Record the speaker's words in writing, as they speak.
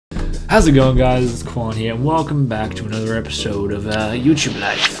How's it going, guys? It's Quan here, and welcome back to another episode of YouTube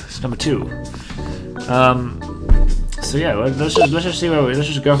Life. It's number 2. So yeah, let's just see where let's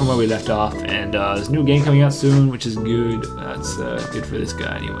just go from where we left off. And there's a new game coming out soon, which is good. That's good for this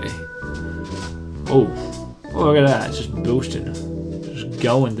guy anyway. Oh, look at that! It's just boosting, just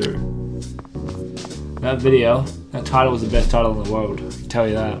going through. That video, that title was the best title in the world. I can tell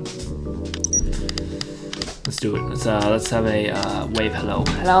you that. Let's do it. Let's have a wave hello.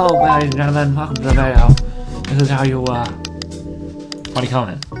 Hello, ladies and gentlemen. Welcome to the video. This is how you funny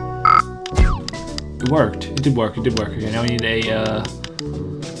comment. It worked. It did work. It did work. Okay, now we need a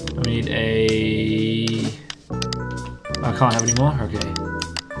I can't have any more. Okay.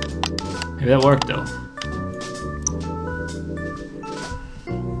 Maybe that worked though.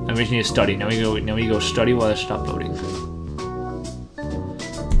 And we just need to study. Now we go study while I stop loading.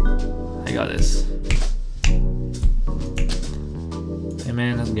 I got this. Hey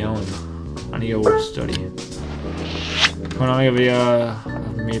man, how's it going? I need to go work study. Come on, I'll make a video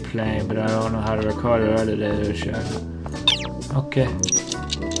of me playing, but I don't know how to record it or edit it or shit. Okay.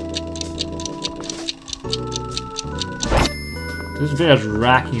 This video's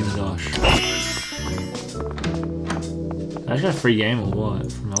racking the gosh. I just got a free game or what?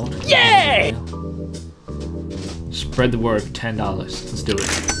 From Alt? Yay! Spread the word for $10. Let's do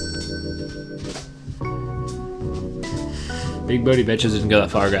it. Big booty bitches didn't go that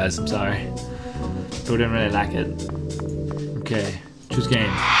far, guys. I'm sorry. But we didn't really like it. Okay, choose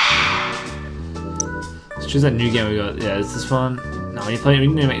game. Let's choose that new game we got. Yeah, is this one? No, we need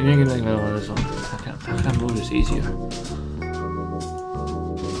to make another one of this one. How can I move this easier?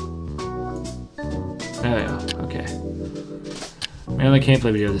 There we go. Okay. Man, I can't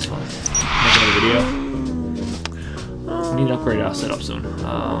play video this one. Make another video. We need to upgrade our setup soon.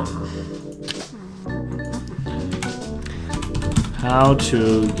 How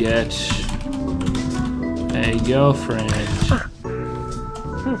to get a girlfriend.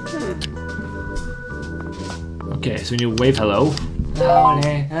 Okay, so we need to wave hello. Hello,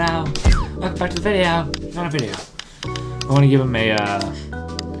 hello. Welcome back to the video. Not a video. I want to give him a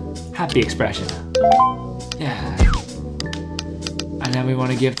happy expression. Yeah. And then we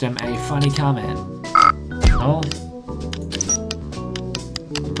want to give them a funny comment. No?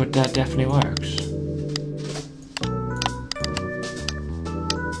 But that definitely works.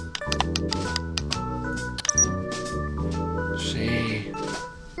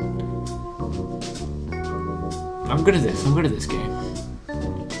 I'm good at this. I'm good at this game.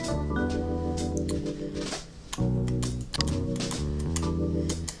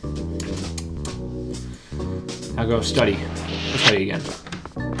 I'll go study. Go study again.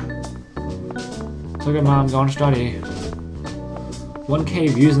 Look at mom going to study. 1K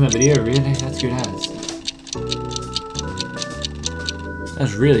views in that video, really? That's good ads.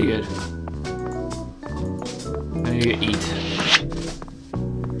 That's really good. I need to eat.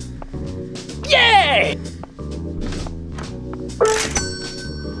 Yay!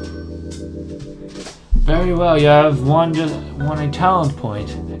 Very well, you have won a talent point.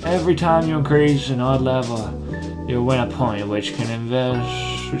 Every time you increase an odd level, you win a point, which you can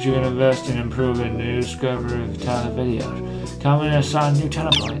invest in improving the discovery of talent videos. Come and assign a new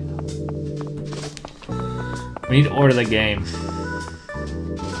talent point. We need to order the game.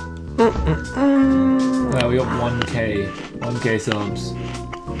 Well, we got 1K subs.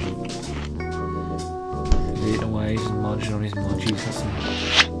 He's eating away, he's munching on his munchies.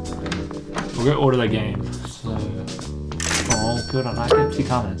 We're gonna order the game. So, oh, good on. I can see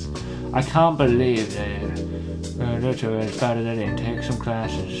comments. I can't believe that Naruto is better than it. Take some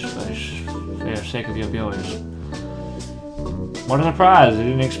classes for the sake of your viewers. What a surprise! I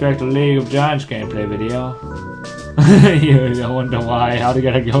didn't expect a League of Giants gameplay video. I wonder why. How to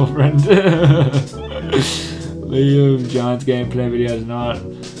get a girlfriend. League of Giants gameplay video is not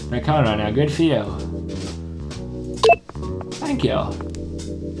that common right now. Good for you. Thank you.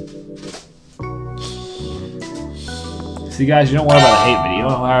 See guys, you don't worry about the hate video. You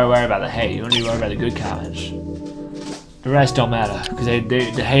don't worry about the hate. You don't need to worry about the good comments. The rest don't matter, because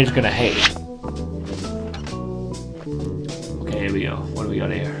the hater's gonna hate. Okay, here we go. What do we got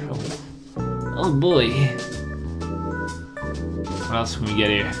here? Oh boy. What else can we get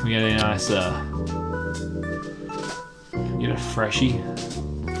here? We get a nice get a freshie.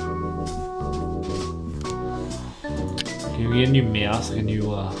 Can we get a new mouse, like a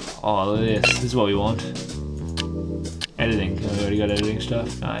new oh, this is what we want. Editing. We already got editing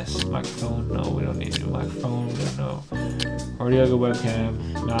stuff. Nice. Microphone. No, we don't need a new microphone. No. Already got a webcam.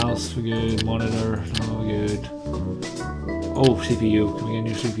 Mouse. We're good. Monitor. No, we're good. Oh, CPU. Can we get a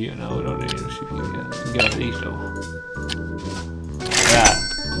new CPU? No, we don't need a new CPU yet. We got these though. That.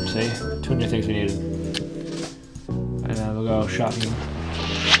 See? 2 new things we needed. And then we'll go shopping.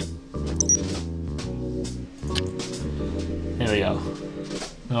 Here we go.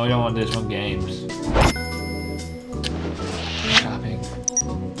 No, we don't want this one. Games. Shopping.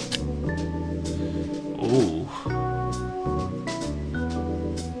 Ooh.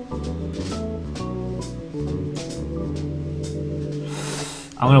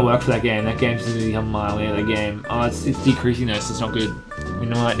 I'm gonna work for that game. That game's gonna become my way of the game. Oh, it's decreasing this. It's not good. You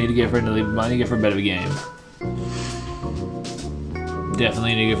know what? I need to get for another. I need to get for a better game.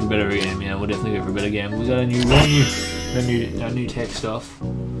 Definitely need to get for a better game. Yeah, we'll definitely get for a better game. We got a new tech stuff,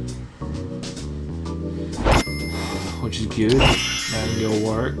 which is good. And go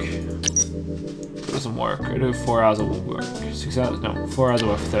work. Do some work. I do 4 hours of work. 6 hours? No, 4 hours of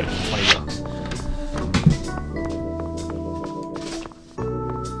work for 20 bucks.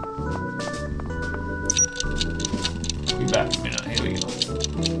 Be back in a minute. Here we go.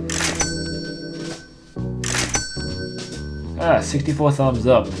 Ah, 64 thumbs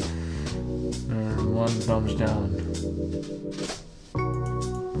up. And 1 thumbs down.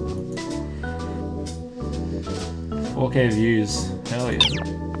 Okay, views. Hell yeah.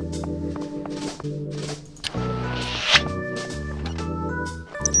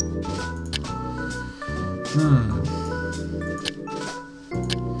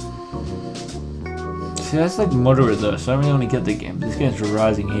 See, that's like moderate though, so I don't really want to get the game. This game's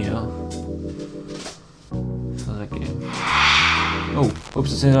rising here. So that game. Oh,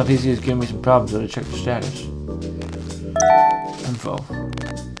 oops, it says my PC is giving me some problems, so I check the status. Info.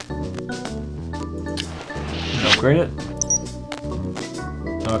 Upgrade it?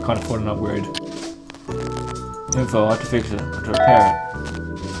 No, I can't afford an upgrade. Info, I have to fix it. I have to repair it.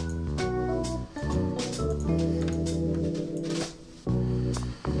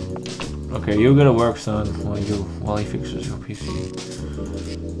 Okay, you go to work, son, while he fixes your PC.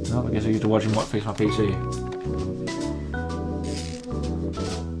 No, I guess I get to watch him fix my PC.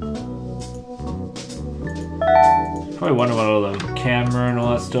 Probably wonder what all the camera and all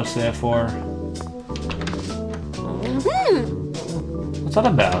that stuff's there for. What's that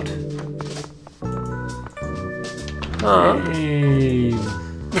about? Hey.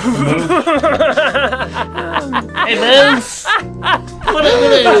 Hey, Boobs!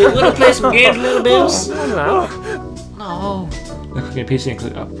 Wanna play some games, little Boobs? No. Look, okay, PC and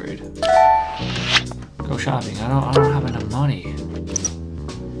click upgrade. Go shopping. I don't have enough money.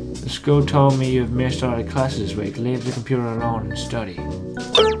 The school told me you've missed all the classes this week. Leave the computer alone and study.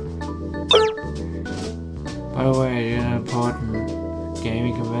 By the way, an important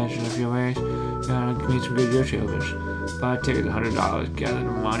gaming convention a few ways. You're gonna meet some good YouTubers. Buy a ticket, $100. Gather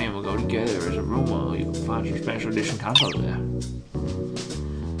the money and we'll go together as a room where you can find some special edition consoles there.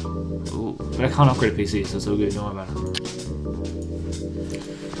 Ooh, but I can't upgrade a PC, so it's so good. Don't worry about it.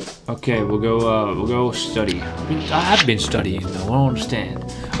 Okay, we'll go study. I have been studying though. I don't understand.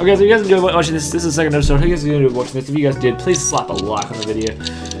 Okay, so if you guys enjoyed watching this, this is the second episode. If you guys enjoyed watching this, if you guys did, please slap a like on the video.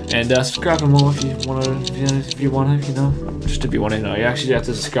 And subscribe for more if you want to, just if you want to, you actually have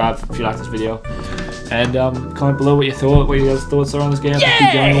to subscribe if you like this video. And comment below what you guys' thoughts are on this game,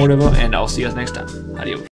 keep going or whatever, and I'll see you guys next time. Adios.